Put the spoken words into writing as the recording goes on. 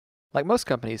Like most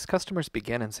companies, customers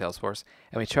begin in Salesforce,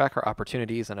 and we track our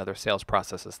opportunities and other sales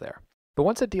processes there. But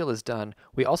once a deal is done,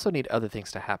 we also need other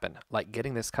things to happen, like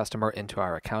getting this customer into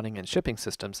our accounting and shipping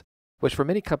systems, which for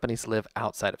many companies live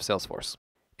outside of Salesforce.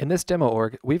 In this demo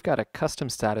org, we've got a custom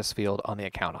status field on the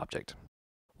account object.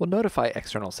 We'll notify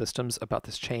external systems about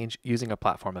this change using a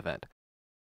platform event.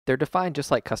 They're defined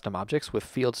just like custom objects with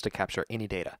fields to capture any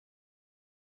data.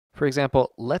 For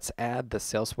example, let's add the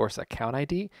Salesforce account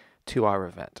ID to our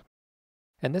event.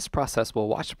 And this process will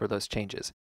watch for those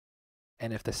changes.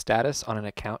 And if the status on an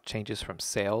account changes from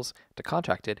sales to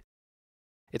contracted,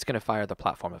 it's going to fire the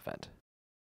platform event.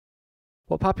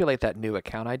 We'll populate that new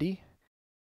account ID,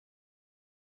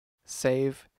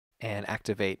 save, and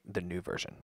activate the new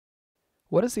version.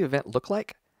 What does the event look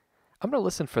like? I'm going to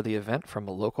listen for the event from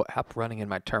a local app running in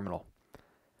my terminal.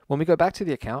 When we go back to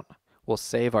the account, we'll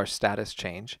save our status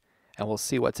change, and we'll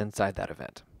see what's inside that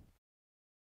event.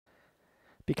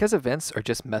 Because events are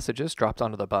just messages dropped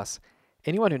onto the bus,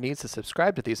 anyone who needs to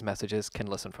subscribe to these messages can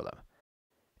listen for them.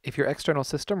 If your external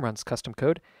system runs custom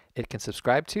code, it can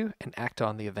subscribe to and act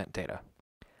on the event data.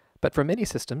 But for many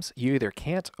systems, you either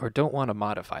can't or don't want to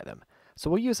modify them, so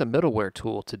we'll use a middleware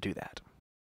tool to do that.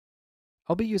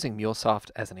 I'll be using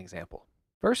MuleSoft as an example.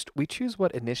 First, we choose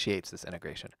what initiates this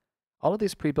integration. All of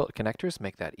these pre-built connectors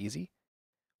make that easy.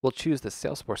 We'll choose the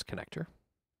Salesforce connector,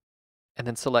 and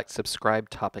then select Subscribe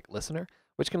Topic Listener,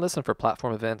 which can listen for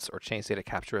platform events or change data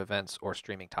capture events or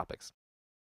streaming topics.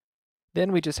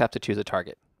 Then we just have to choose a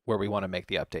target where we want to make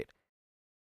the update.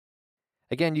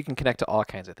 Again, you can connect to all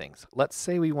kinds of things. Let's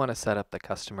say we want to set up the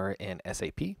customer in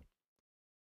SAP.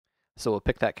 So we'll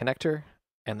pick that connector,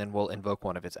 and then we'll invoke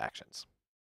one of its actions.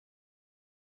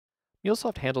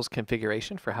 MuleSoft handles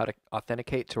configuration for how to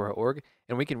authenticate to our org,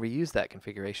 and we can reuse that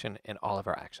configuration in all of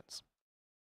our actions.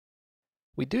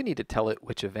 We do need to tell it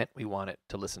which event we want it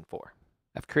to listen for.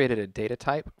 I've created a data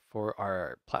type for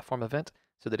our platform event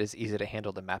so that it's easy to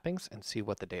handle the mappings and see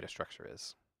what the data structure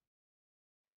is.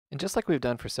 And just like we've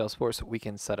done for Salesforce, we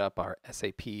can set up our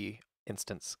SAP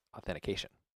instance authentication.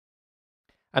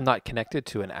 I'm not connected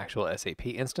to an actual SAP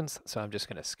instance, so I'm just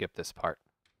going to skip this part.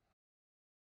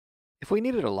 If we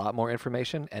needed a lot more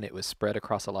information and it was spread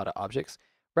across a lot of objects,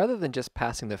 rather than just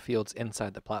passing the fields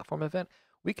inside the platform event,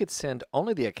 we could send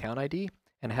only the account ID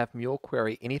and have Mule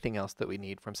query anything else that we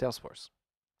need from Salesforce.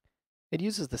 It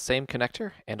uses the same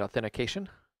connector and authentication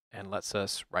and lets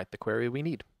us write the query we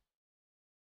need.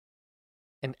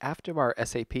 And after our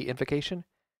SAP invocation,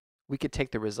 we could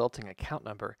take the resulting account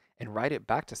number and write it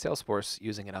back to Salesforce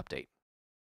using an update.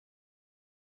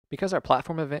 Because our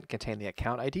platform event contained the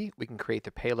account ID, we can create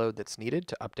the payload that's needed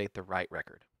to update the right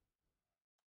record.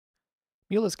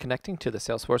 Mule is connecting to the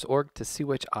Salesforce org to see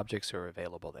which objects are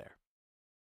available there.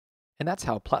 And that's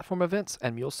how platform events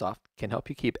and MuleSoft can help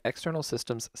you keep external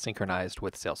systems synchronized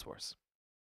with Salesforce.